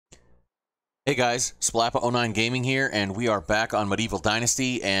Hey guys, Splappa09 Gaming here, and we are back on Medieval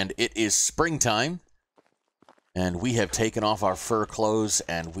Dynasty, and it is springtime. And we have taken off our fur clothes,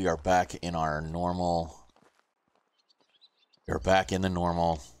 and we are back in our normal... We're back in the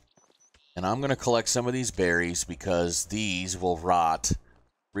normal. And I'm going to collect some of these berries, because these will rot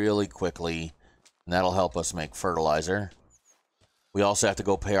really quickly, and that'll help us make fertilizer. We also have to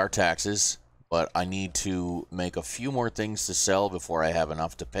go pay our taxes, but I need to make a few more things to sell before I have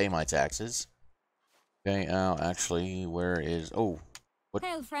enough to pay my taxes. Okay, actually, where is... Oh, what?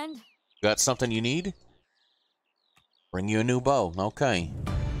 Hail, friend. Got something you need? Bring you a new bow. Okay.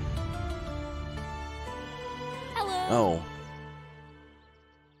 Hello. Oh.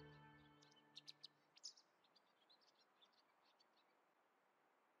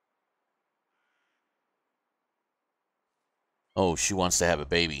 Oh, she wants to have a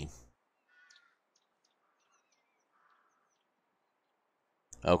baby.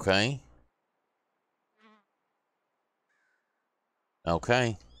 Okay.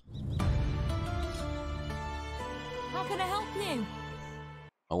 Okay. How can I help you?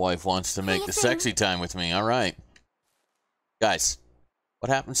 My wife wants to make the sexy time with me. All right. Guys, what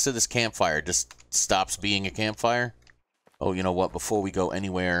happens to this campfire? Just stops being a campfire? Oh, you know what? Before we go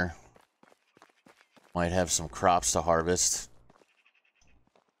anywhere, might have some crops to harvest.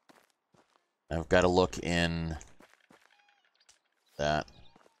 I've got to look in that.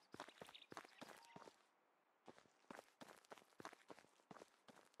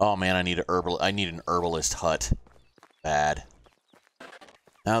 Oh man, I need an herbalist hut. Bad.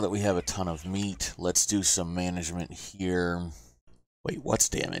 Now that we have a ton of meat, let's do some management here. Wait, what's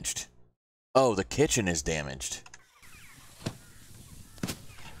damaged? Oh, the kitchen is damaged.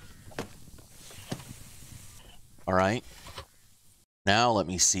 All right. Now let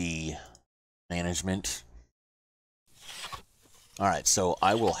me see management. All right, so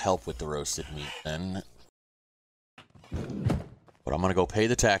I will help with the roasted meat then. But I'm going to go pay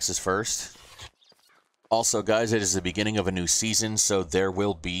the taxes first. Also, guys, it is the beginning of a new season, so there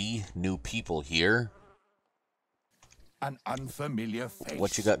will be new people here. An unfamiliar face.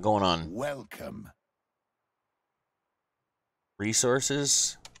 What you got going on? Welcome.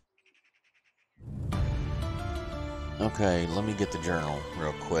 Resources? Okay, let me get the journal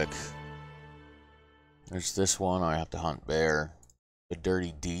real quick. There's this one. I have to hunt bear. A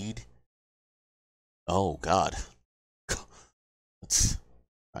dirty deed. Oh, God. That's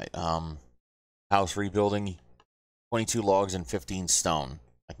right. House rebuilding. 22 logs and 15 stone.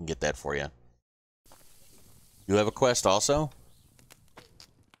 I can get that for you. You have a quest also?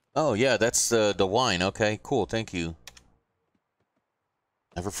 Oh, yeah, that's the wine. Okay, cool. Thank you.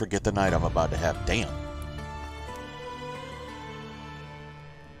 Never forget the night I'm about to have. Damn.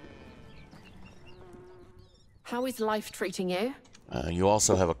 How is life treating you? You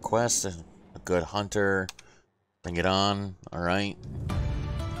also have a quest. A good hunter. Bring it on. All right.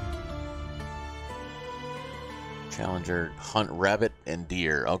 Challenger. Hunt rabbit and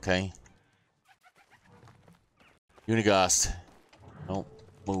deer. Okay. Unigast. Don't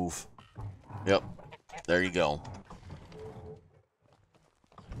move. Yep. There you go.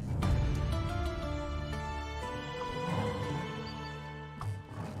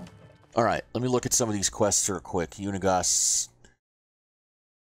 All right. Let me look at some of these quests real quick. Unigast.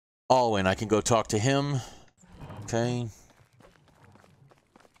 Alwyn. I can go talk to him. Okay.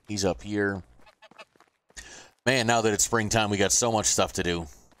 He's up here. Man, now that it's springtime, we got so much stuff to do.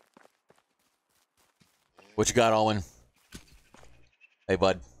 What you got, Alwyn? Hey,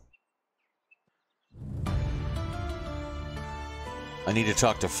 bud. I need to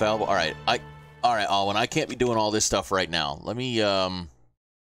talk to Falbo. All right, Alwyn. I can't be doing all this stuff right now. Let me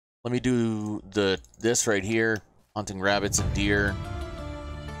do this right here. Hunting rabbits and deer.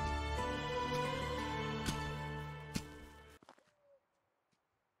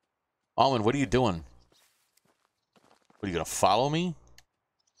 Alwyn, what are you doing? What, are you gonna follow me?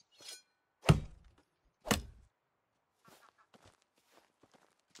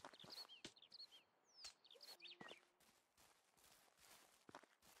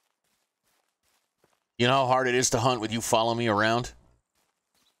 You know how hard it is to hunt with you following me around?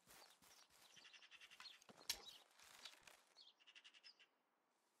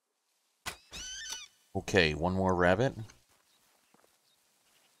 Okay, one more rabbit.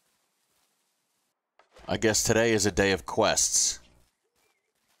 I guess today is a day of quests.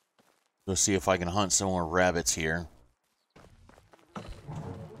 Go see if I can hunt some more rabbits here.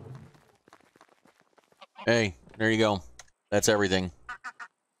 Hey, there you go. That's everything.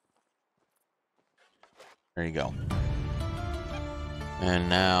 There you go. And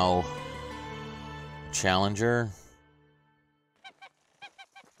now, Challenger.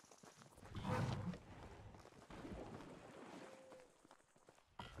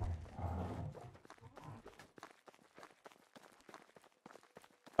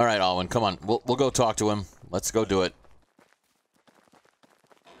 All right, Alwyn, come on. We'll go talk to him. Let's go do it.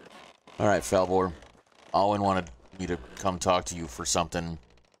 All right, Falbor. Alwyn wanted me to come talk to you for something.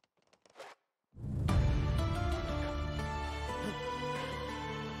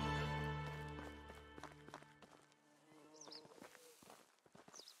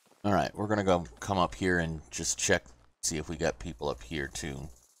 All right, we're gonna go come up here and just check, see if we got people up here too.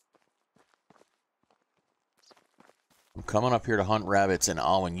 I'm coming up here to hunt rabbits, and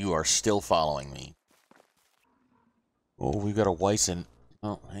Alwyn, you are still following me. Oh, we got a Wyson.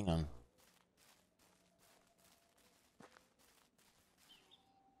 Oh, hang on.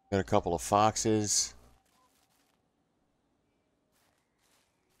 Got a couple of foxes.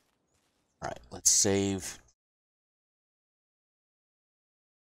 All right, let's save.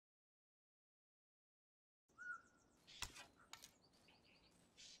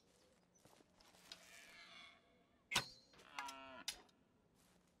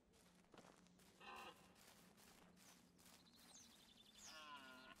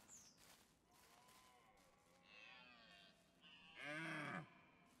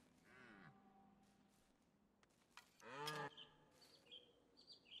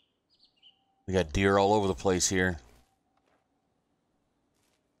 We got deer all over the place here.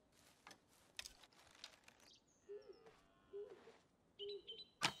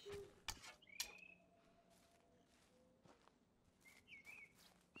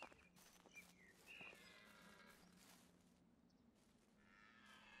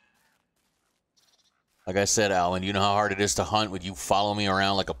 Like I said, Alan, you know how hard it is to hunt? Would you follow me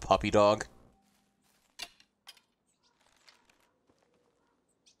around like a puppy dog?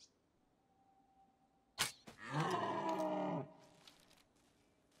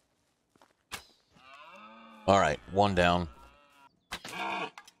 All right, one down.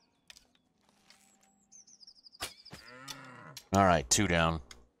 All right, two down.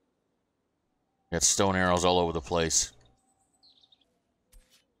 Got stone arrows all over the place.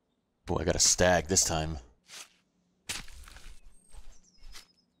 Oh, I got a stag this time.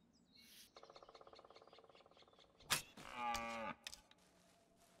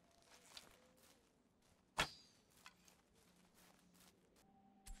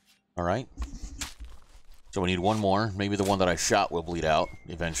 All right. So we need one more. Maybe the one that I shot will bleed out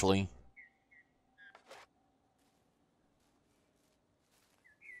eventually.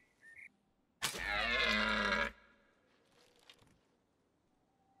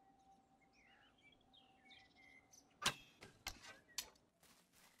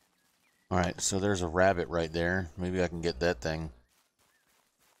 All right, so there's a rabbit right there. Maybe I can get that thing.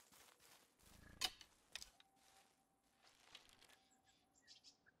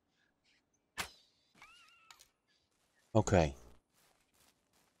 Okay.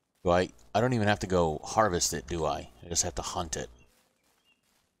 I don't even have to go harvest it, do I? I just have to hunt it.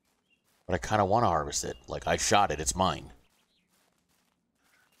 But I kind of want to harvest it. Like, I shot it, it's mine.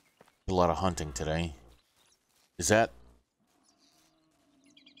 A lot of hunting today. Is that...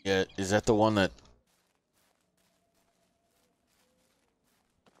 Yeah, is that the one that...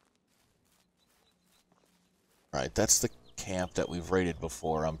 Alright, that's the camp that we've raided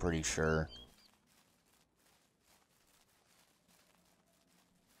before, I'm pretty sure.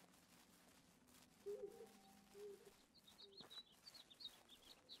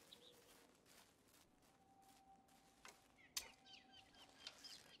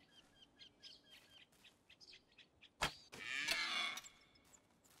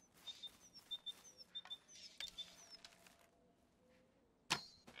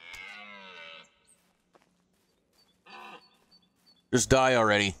 Just die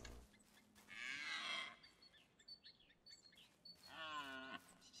already.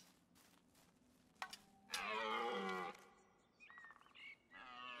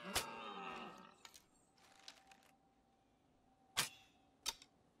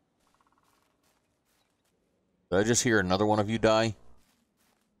 Did I just hear another one of you die?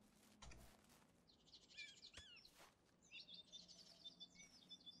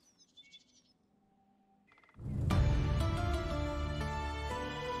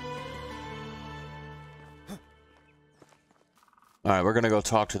 Alright, we're gonna go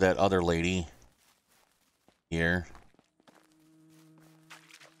talk to that other lady here.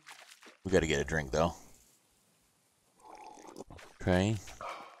 We gotta get a drink, though. Okay.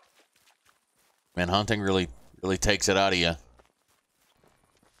 Man, hunting really takes it out of you.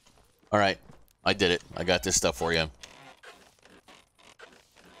 Alright, I did it. I got this stuff for you.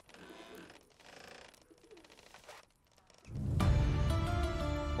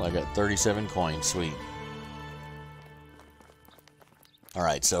 Well, I got 37 coins. Sweet.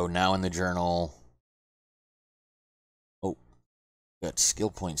 Alright, so now in the journal... Oh. Got skill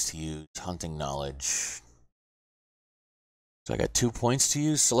points to use, hunting knowledge. So I got 2 points to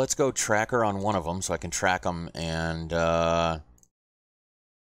use, so let's go tracker on one of them so I can track them. And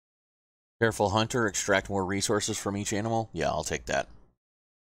careful hunter, extract more resources from each animal. Yeah, I'll take that.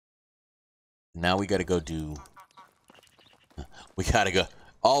 Now we gotta go do... We gotta go...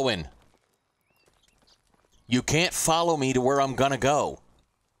 Alwyn! You can't follow me to where I'm gonna go.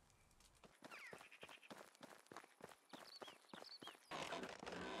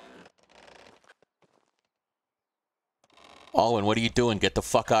 Alwyn, what are you doing? Get the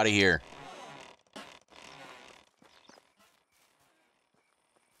fuck out of here.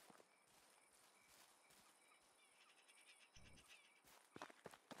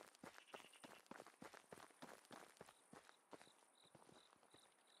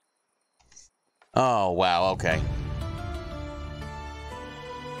 Oh, wow, okay.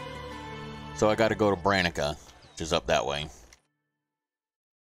 So I gotta go to Branica, which is up that way.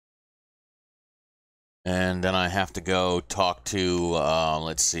 And then I have to go talk to,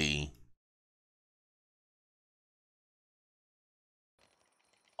 let's see.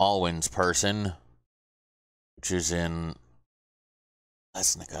 Alwyn's person, which is in...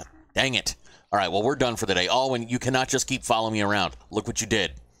 That's not good. Dang it. All right, well, we're done for the day. Alwyn, you cannot just keep following me around. Look what you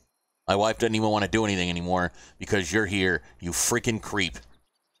did. My wife doesn't even want to do anything anymore because you're here, you freaking creep.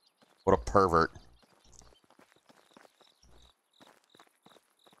 What a pervert.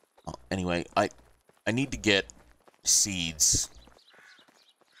 Oh, anyway, I need to get seeds.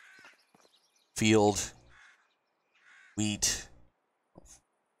 Field. Wheat.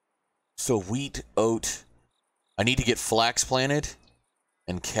 So wheat, oat. I need to get flax planted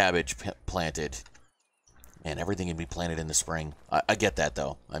and cabbage planted. Man, everything can be planted in the spring. I get that,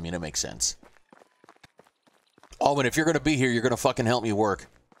 though. I mean, it makes sense. Alwyn, if you're going to be here, you're going to fucking help me work.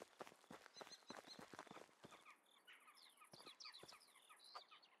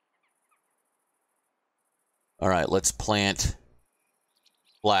 All right, let's plant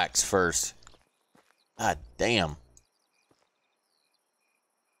flax first. God damn.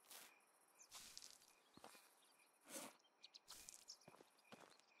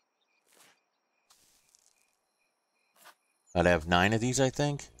 I'd have 9 of these, I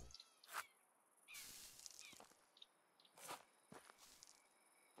think.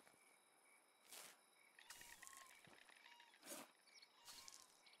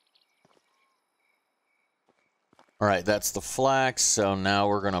 All right, that's the flax. So now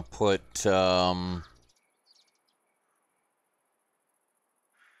we're going to put...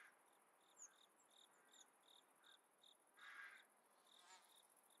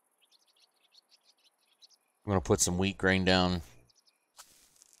 I'm going to put some wheat grain down.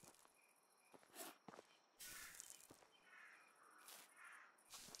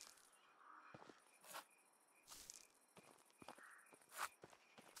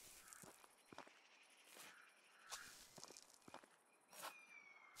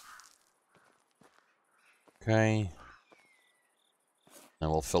 Okay. And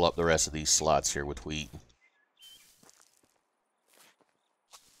we'll fill up the rest of these slots here with wheat.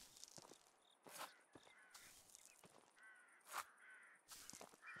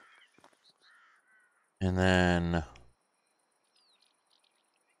 And then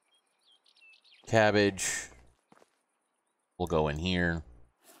cabbage will go in here.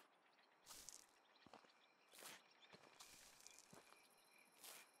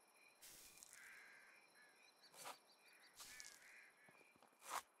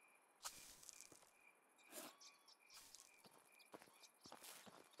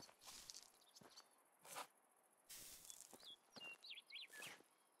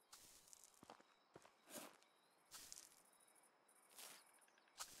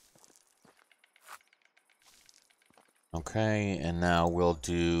 Okay, and now we'll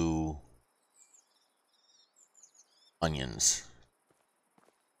do onions.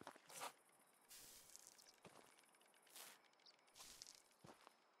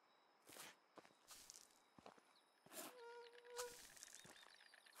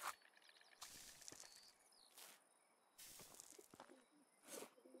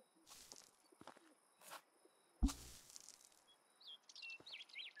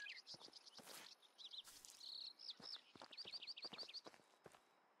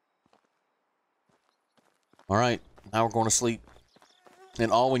 All right, now we're going to sleep.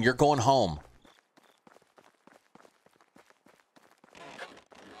 And Alwyn, you're going home.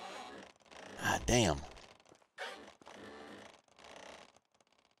 God damn. If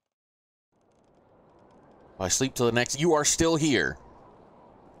I sleep till the next... You are still here.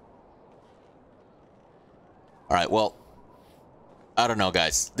 All right, well, I don't know,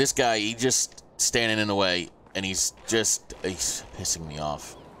 guys. This guy, he just standing in the way. and he's pissing me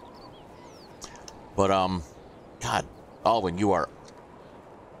off. But, God, Alwyn, you are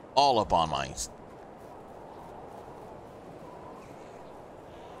all up on my...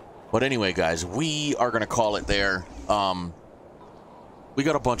 But anyway, guys, we are going to call it there. We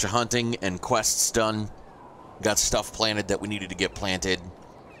got a bunch of hunting and quests done. Got stuff planted that we needed to get planted.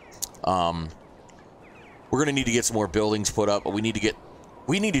 We're going to need to get some more buildings put up, but we need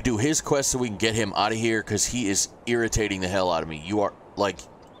to do his quest so we can get him out of here, because he is irritating the hell out of me. You are, like...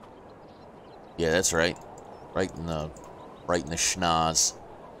 Yeah, that's right. Right in the schnoz.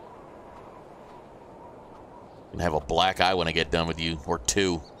 I'm gonna have a black eye when I get done with you, or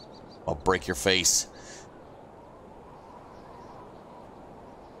two. I'll break your face.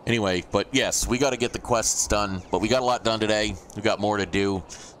 Anyway, but yes, we got to get the quests done, but we got a lot done today. We got more to do.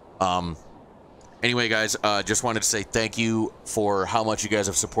 Anyway, guys, just wanted to say thank you for how much you guys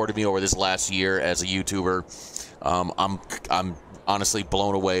have supported me over this last year as a YouTuber. I'm honestly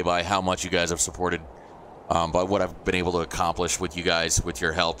blown away by how much you guys have supported, by what I've been able to accomplish with you guys, with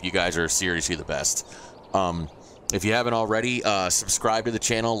your help. You guys are seriously the best. If you haven't already, subscribe to the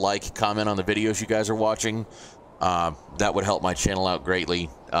channel, like, comment on the videos you guys are watching. That would help my channel out greatly.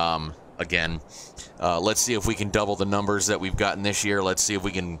 Again, let's see if we can double the numbers that we've gotten this year. Let's see if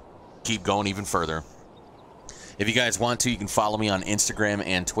we can keep going even further. If you guys want to, you can follow me on Instagram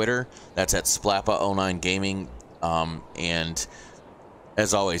and Twitter. That's at Splappa09 Gaming. And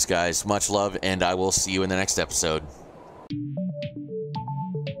as always, guys, much love, and I will see you in the next episode.